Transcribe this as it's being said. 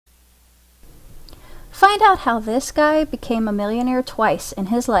Find out how this guy became a millionaire twice in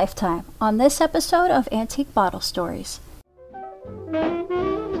his lifetime on this episode of Antique Bottle Stories.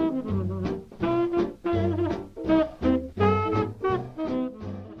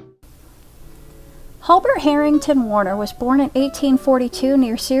 Hulbert Harrington Warner was born in 1842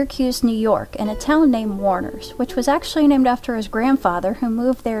 near Syracuse, New York, in a town named Warners, which was actually named after his grandfather, who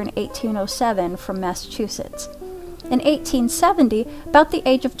moved there in 1807 from Massachusetts. In 1870, about the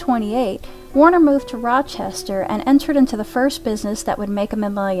age of 28, Warner moved to Rochester and entered into the first business that would make him a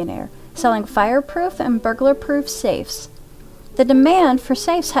millionaire, selling fireproof and burglar-proof safes. The demand for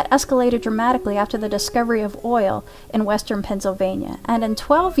safes had escalated dramatically after the discovery of oil in western Pennsylvania, and in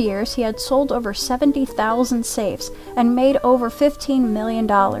 12 years he had sold over 70,000 safes and made over $15 million.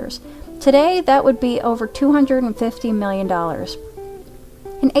 Today, that would be over $250 million.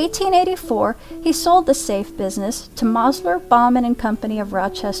 In 1884, he sold the safe business to Mosler, Baumann & Company of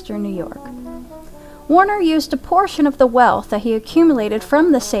Rochester, New York. Warner used a portion of the wealth that he accumulated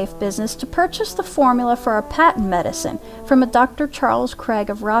from the safe business to purchase the formula for a patent medicine from a Dr. Charles Craig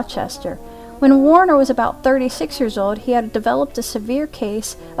of Rochester. When Warner was about 36 years old, he had developed a severe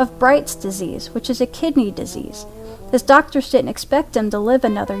case of Bright's disease, which is a kidney disease. His doctors didn't expect him to live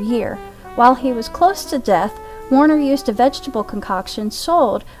another year. While he was close to death, Warner used a vegetable concoction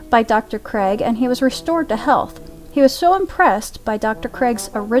sold by Dr. Craig, and he was restored to health. He was so impressed by Dr. Craig's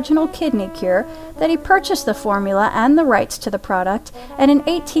original kidney cure that he purchased the formula and the rights to the product, and in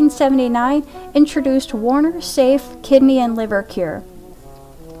 1879 introduced Warner's Safe Kidney and Liver Cure.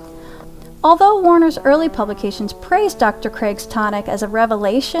 Although Warner's early publications praised Dr. Craig's tonic as a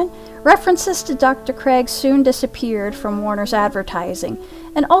revelation, references to Dr. Craig soon disappeared from Warner's advertising,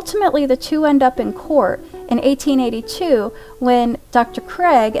 and ultimately the two end up in court in 1882 when Dr.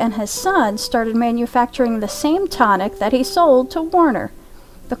 Craig and his son started manufacturing the same tonic that he sold to Warner.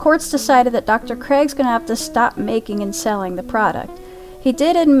 The courts decided that Dr. Craig's going to have to stop making and selling the product. He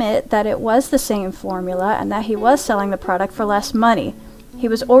did admit that it was the same formula and that he was selling the product for less money. He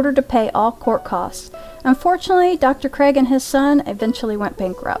was ordered to pay all court costs. Unfortunately, Dr. Craig and his son eventually went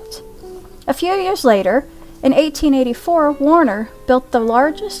bankrupt. A few years later, in 1884, Warner built the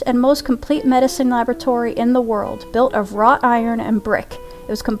largest and most complete medicine laboratory in the world, built of wrought iron and brick. It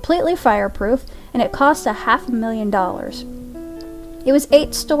was completely fireproof, and it cost $500,000. It was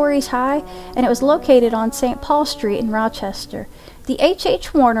 8 stories high, and it was located on St. Paul Street in Rochester. The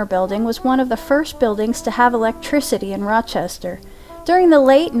H. Warner Building was one of the first buildings to have electricity in Rochester. During the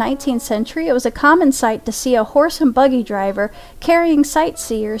late 19th century, it was a common sight to see a horse and buggy driver carrying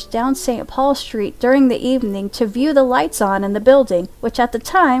sightseers down St. Paul Street during the evening to view the lights on in the building, which at the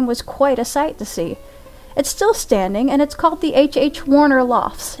time was quite a sight to see. It's still standing, and it's called the H. Warner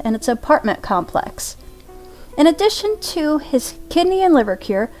Lofts, and it's an apartment complex. In addition to his kidney and liver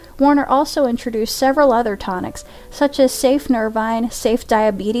cure, Warner also introduced several other tonics, such as Safe Nervine, Safe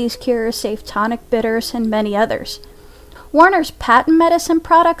Diabetes Cure, Safe Tonic Bitters, and many others. Warner's patent medicine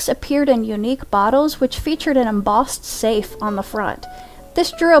products appeared in unique bottles which featured an embossed safe on the front.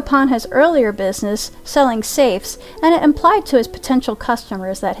 This drew upon his earlier business selling safes, and it implied to his potential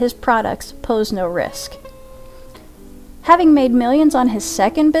customers that his products posed no risk. Having made millions on his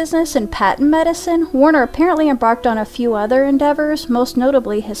second business in patent medicine, Warner apparently embarked on a few other endeavors, most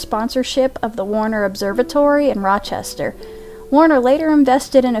notably his sponsorship of the Warner Observatory in Rochester. Warner later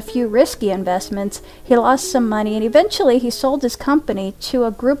invested in a few risky investments. He lost some money, and eventually he sold his company to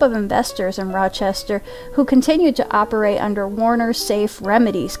a group of investors in Rochester who continued to operate under Warner's Safe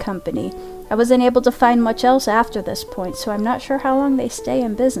Remedies Company. I wasn't able to find much else after this point, so I'm not sure how long they stay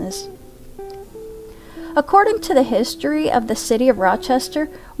in business. According to the history of the city of Rochester,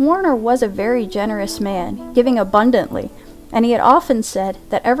 Warner was a very generous man, giving abundantly, and he had often said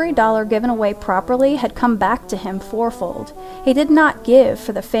that every dollar given away properly had come back to him fourfold. He did not give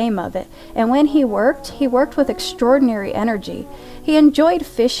for the fame of it, and when he worked with extraordinary energy. He enjoyed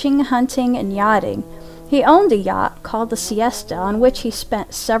fishing, hunting, and yachting. He owned a yacht called the Siesta, on which he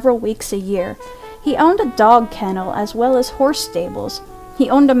spent several weeks a year. He owned a dog kennel as well as horse stables. He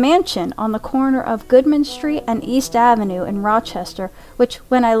owned a mansion on the corner of Goodman Street and East Avenue in Rochester, which,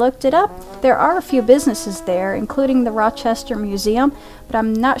 when I looked it up, there are a few businesses there, including the Rochester Museum, but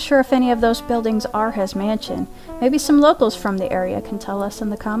I'm not sure if any of those buildings are his mansion. Maybe some locals from the area can tell us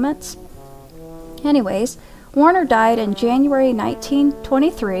in the comments. Anyways, Warner died in January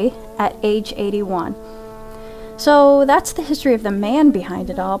 1923 at age 81. So that's the history of the man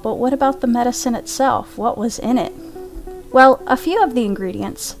behind it all, but what about the medicine itself? What was in it? Well, a few of the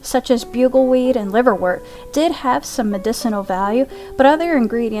ingredients, such as bugleweed and liverwort, did have some medicinal value, but other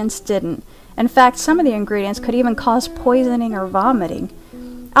ingredients didn't. In fact, some of the ingredients could even cause poisoning or vomiting.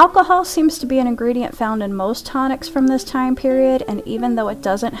 Alcohol seems to be an ingredient found in most tonics from this time period, and even though it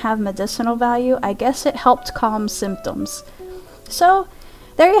doesn't have medicinal value, I guess it helped calm symptoms. So,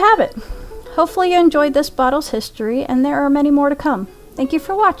 there you have it. Hopefully you enjoyed this bottle's history, and there are many more to come. Thank you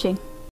for watching.